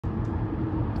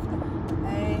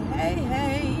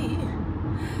hey.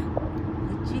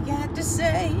 What you got to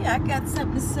say? I got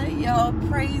something to say, y'all.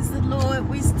 Praise the Lord.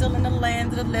 We still in the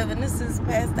land of the living. This is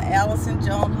Pastor Allison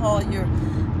Joan Hall, your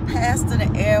pastor of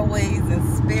the airways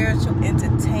and spiritual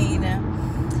entertainer.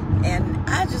 And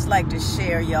I just like to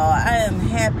share, y'all. I am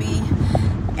happy,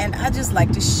 and I just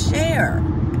like to share.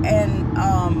 And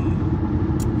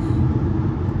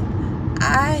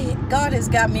God has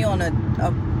got me on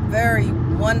a very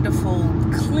wonderful,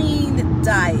 clean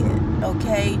diet,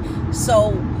 okay?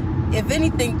 So if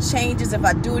anything changes, if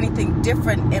I do anything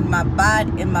different in my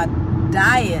body, in my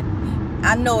diet,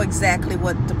 I know exactly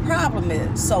what the problem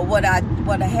is. So what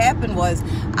happened was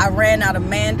I ran out of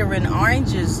mandarin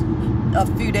oranges a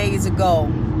few days ago,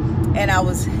 and I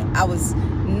was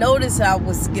noticed I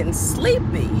was getting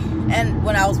sleepy. And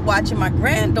when I was watching my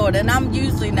granddaughter, and I'm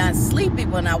usually not sleepy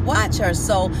when I watch her,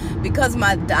 so because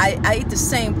I eat the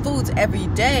same foods every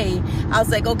day, I was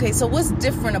like, okay, so what's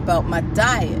different about my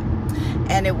diet?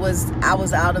 And I was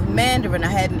out of mandarin. I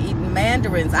hadn't eaten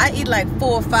mandarins. I eat like 4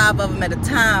 or 5 of them at a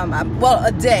time. A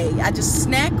day. I just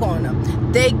snack on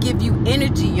them. They give you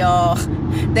energy, y'all.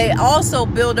 They also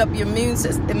build up your immune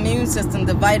system.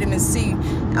 The vitamin C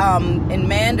in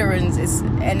mandarins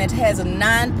and it has a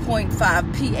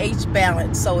 9.5 pH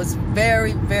balance. So it's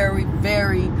very, very,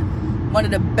 very one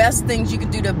of the best things you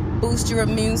can do to boost your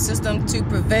immune system, to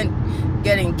prevent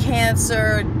getting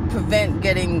cancer, prevent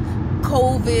getting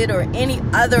COVID or any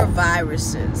other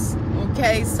viruses.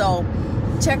 Okay, so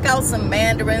check out some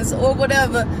mandarins or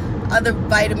whatever other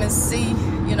vitamin C,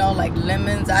 you know, like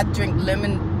lemons. I drink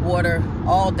lemon water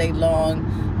all day long,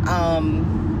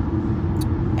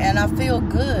 and I feel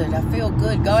good. I feel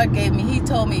good. God gave me, he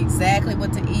told me exactly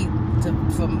what to eat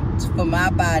for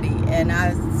my body, and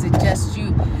I suggest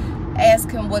you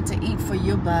ask him what to eat for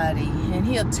your body, and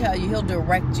he'll tell you, he'll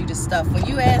direct you to stuff. When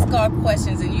you ask God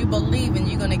questions and you believe and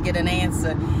you're going to get an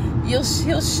answer,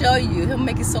 he'll show you. He'll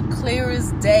make it so clear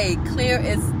as day. Clear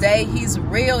as day. He's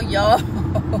real, y'all.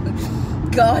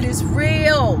 God is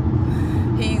real.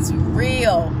 He's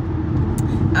real.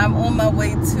 I'm on my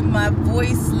way to my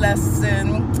voice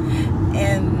lesson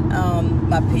and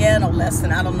my piano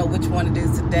lesson. I don't know which one it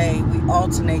is today. We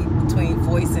alternate between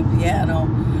voice and piano.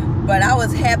 But I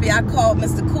was happy. I called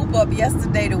Mr. Cooper up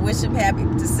yesterday to wish him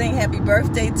to sing happy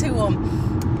birthday to him.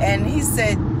 And he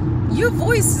said, your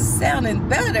voice is sounding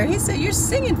better. He said, your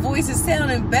singing voice is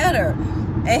sounding better.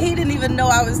 And he didn't even know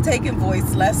I was taking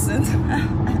voice lessons.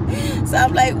 So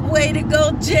I'm like, way to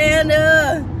go,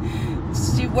 Jana.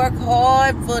 She worked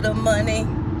hard for the money.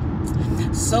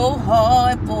 So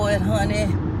hard for it,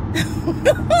 honey.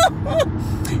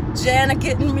 Jana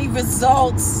getting me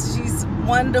results. She's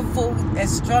wonderful at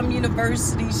Strum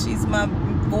University. She's my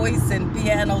voice and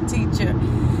piano teacher,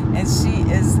 and she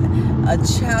is a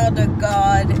child of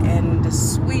God and the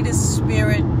sweetest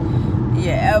spirit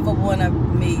you ever want to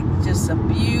meet. Just a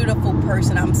beautiful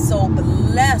person. I'm so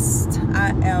blessed.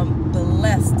 I am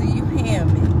blessed. Do you hear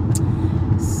me?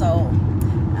 So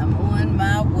I'm on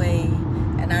my way,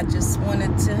 and I just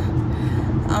wanted to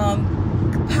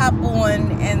pop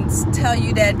on and tell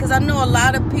you that, because I know a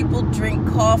lot of people drink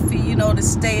coffee, you know, to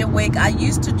stay awake. I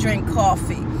used to drink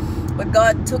coffee, but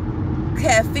God took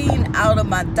caffeine out of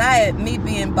my diet. Me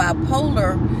being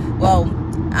bipolar, well,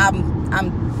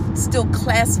 I'm still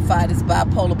classified as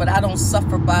bipolar, but I don't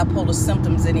suffer bipolar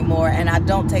symptoms anymore, and I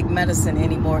don't take medicine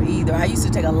anymore either. I used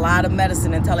to take a lot of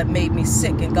medicine until it made me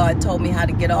sick, and God told me how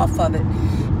to get off of it,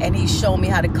 and he showed me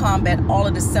how to combat all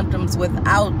of the symptoms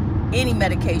without any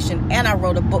medication. And I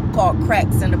wrote a book called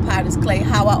Cracks in the Potter's Clay,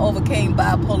 How I Overcame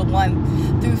Bipolar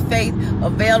 1 Through Faith,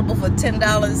 available for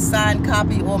 $10, signed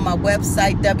copy on my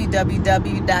website,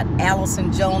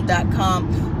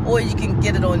 www.allisonjoan.com, or you can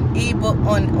get it on ebook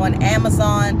on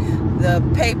Amazon, the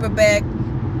paperback,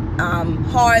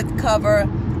 hardcover,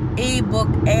 ebook,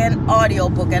 and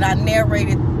audiobook. And I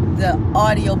narrated the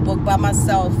audiobook by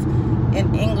myself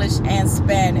in English and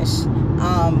Spanish.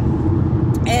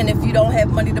 And if you don't have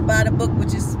money to buy the book,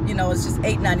 which is, you know, it's just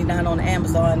 $8.99 on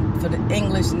Amazon for the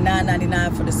English,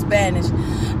 $9.99 for the Spanish,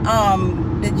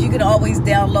 that you can always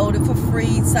download it for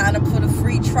free. Sign up for the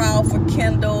free trial for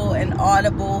Kindle and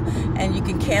Audible, and you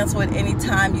can cancel it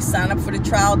anytime you sign up for the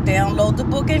trial. Download the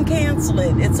book and cancel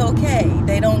it. It's okay.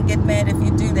 They don't get mad if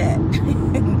you do that.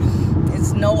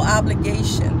 It's no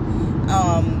obligation.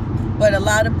 But a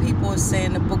lot of people are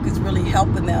saying the book is really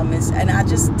helping them. And I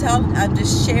just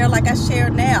share like I share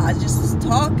now. I just was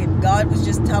talking. God was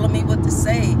just telling me what to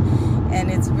say. And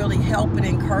it's really helping,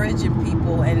 encouraging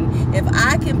people. And if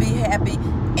I can be happy,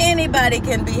 anybody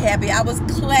can be happy. I was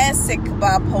classic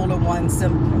bipolar 1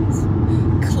 symptoms.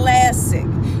 Classic.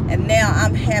 And now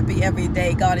I'm happy every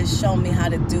day. God has shown me how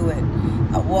to do it.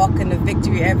 I walk in the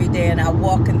victory every day, and I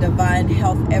walk in divine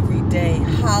health every day.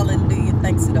 Hallelujah.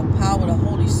 Thanks to the power of the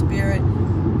Holy Spirit,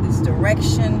 His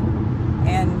direction,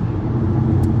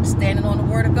 and standing on the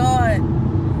Word of God.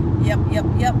 Yep.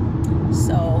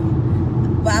 So,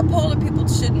 bipolar people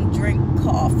shouldn't drink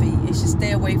coffee. It should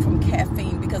stay away from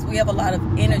caffeine because we have a lot of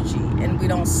energy and we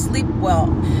don't sleep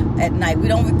well at night. We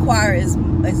don't require as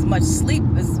much sleep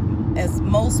as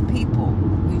most people.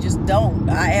 We just don't.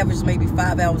 I average maybe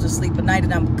 5 hours of sleep a night,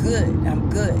 and I'm good.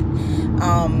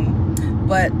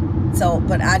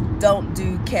 But I don't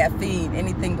do caffeine,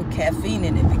 anything with caffeine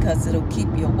in it, because it'll keep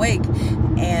you awake.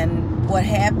 And what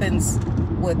happens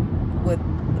with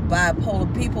bipolar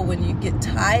people, when you get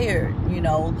tired,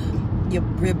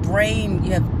 your brain,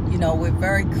 we're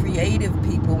very creative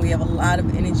people. We have a lot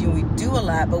of energy and we do a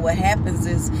lot, but what happens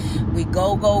is we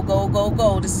go.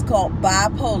 This is called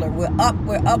bipolar. We're up,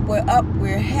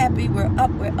 we're happy, we're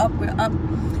up.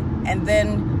 And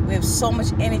then we have so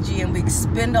much energy and we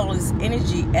expend all this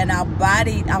energy, and our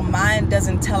mind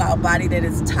doesn't tell our body that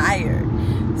it's tired.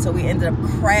 So we ended up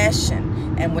crashing.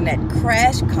 And when that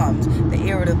crash comes, the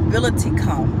irritability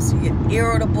comes. You get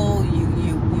irritable,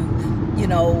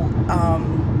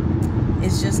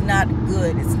 it's just not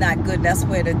good. It's not good. That's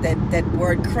where that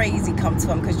word crazy comes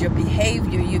from, because your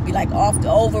behavior, you'd be like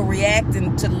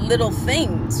overreacting to little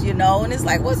things, and it's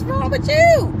like, what's wrong with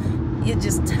you? You're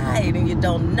just tired and you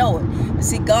don't know it. But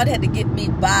see, God had to get me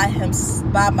by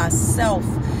myself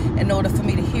in order for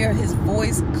me to hear His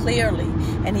voice clearly.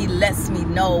 And He lets me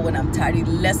know when I'm tired. He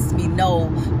lets me know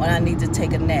when I need to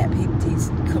take a nap. He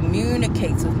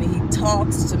communicates with me. He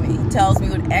talks to me. He tells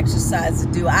me what exercise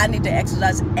to do. I need to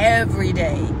exercise every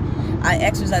day. I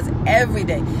exercise every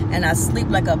day. And I sleep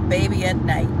like a baby at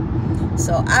night.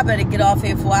 So I better get off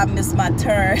here before I miss my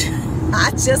turn.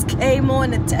 I just came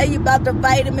on to tell you about the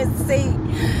vitamin C.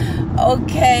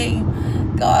 Okay.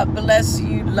 God bless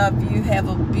you. Love you. Have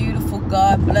a beautiful,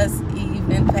 God bless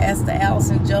evening. Pastor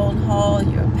Allison Joan Hall,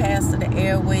 your pastor of the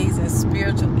airways and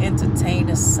spiritual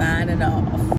entertainer, signing off.